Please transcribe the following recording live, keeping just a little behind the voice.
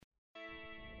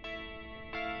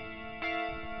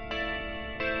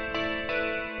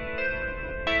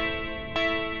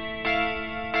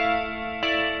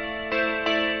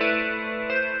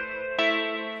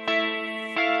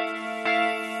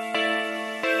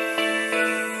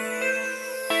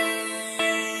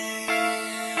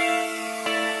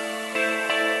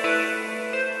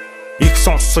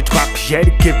сонсож баг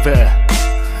гээв.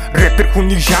 Рэпер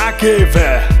хүнийг гээв.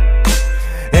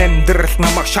 Амьдрал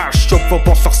намайг шувуу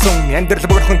болгосон. Амьдрал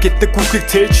богинохон гэдэг үгийг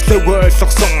цээжлээгүй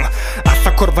ойлгосон.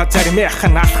 Алаг, хорвоо, заримынх,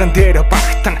 алган, дээр,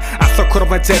 багтана. Алаг,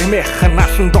 хорвоо, заримынх,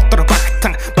 алан, дотор,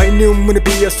 багтана. Баяны өмнө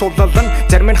биеэ суллана,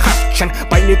 заримынх хавчина.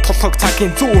 Баяны толгойг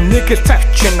цагийн зүү нэг л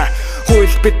хавчина.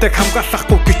 Хууль бидэг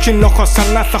хамгаалахгүй гिचнохоо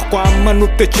санаалахгүй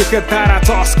аммануудэ чигээ дараа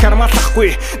зоос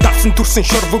кармалахгүй. Давсан төрсөн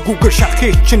шурвуугаар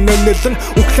шалхий чин нөлөн.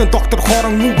 Өглөө доктор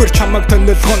хорон үгээр чамайг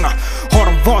тонилгоно.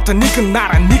 Хорвоод нэг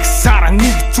нараа нэг сараа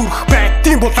нэг зүрх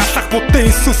байдсан бол Аллах Буддаа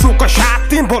Есүс уга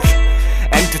шаатын бол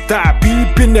Амьдрал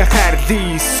биеэ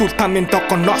хайрлий суллана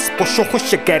доконоос бушуух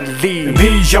шиг арли.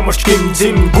 Би ямар ч юм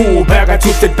Zemgui бага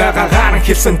зүйлд байгаагаар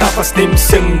хэлсэн давас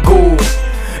нэмсэнгүү.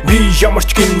 Би ямар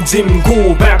ч юм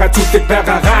Zemgui бага зүйлд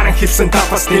байгаагаар хэлсэн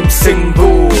давас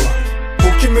нэмсэнгүү.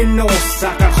 Хөгжмөн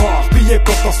усагаар хоол биеэ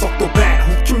готосото байна.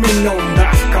 Хөгжмөн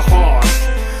алкохол.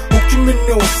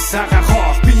 Хөгжмөн усагаар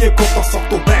хоол биеэ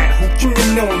готосото байна.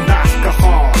 Хөгжмөн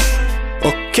алкохол.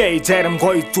 Окей, зарим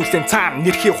гоё зүйлэн цаана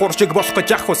нэрхий хуржиг болох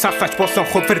гэж явах салгаач болсон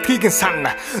хувирдгийг нь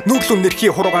санана. Нүглүү нэрхий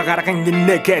хурууга гарган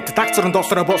нэмнэгээд дагцрын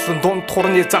доллараа болсон дунд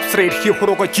хурны завсраа эрхий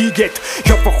хурууга жигээд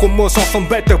явах хүмүүс олон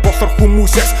байдаг болохоор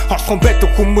хүмүүсээс холхон байдаг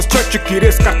хүмүүс чочиг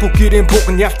гэрээс гатгүй гэрийн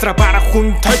бугн ялтраа барах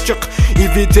хүн тожиг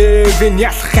ивэдэвэн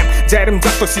ялах юм. Зарим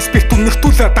залуус спирт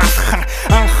үнэртүүлээ даалгах нь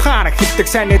анхаар хэлдэг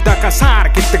сайн дагасаар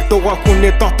гэдэг дугаа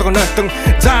хүний дотор нойтон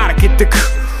заар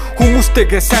гэдэг.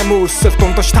 Хүмүүстэйгээ сайн мөсөл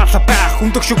дундаж тал байх.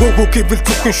 Өндөг шувуу гэвэл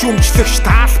зөвхөн шүүмжлэгч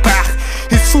таал байх.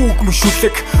 Хэлсүүг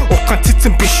мөшүүлэг утгаан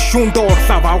цэцэн биш. Шүүнд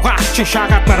уурлав авгаачин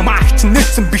шагаад нар маагч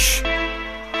нээсэн биш.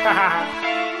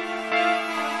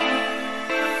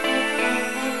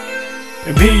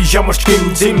 Би ямар ч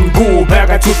юм Zemgui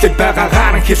бага зүйлд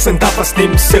байгаагаар хэлсэн давас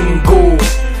нэмсэнгүү.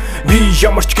 Би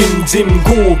ямар ч юм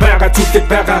Zemgui бага зүйлд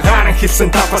байгаагаар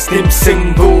хэлсэн давас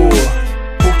нэмсэнгүү.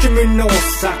 Хөгжмөн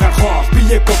усагаар хоол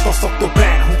биеэ готосото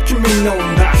байна. Хөгжмөн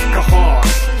алкохол.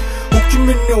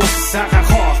 Хөгжмөн усагаар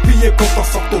хоол биеэ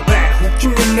готосото байна.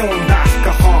 Хөгжмөн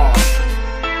алкохол.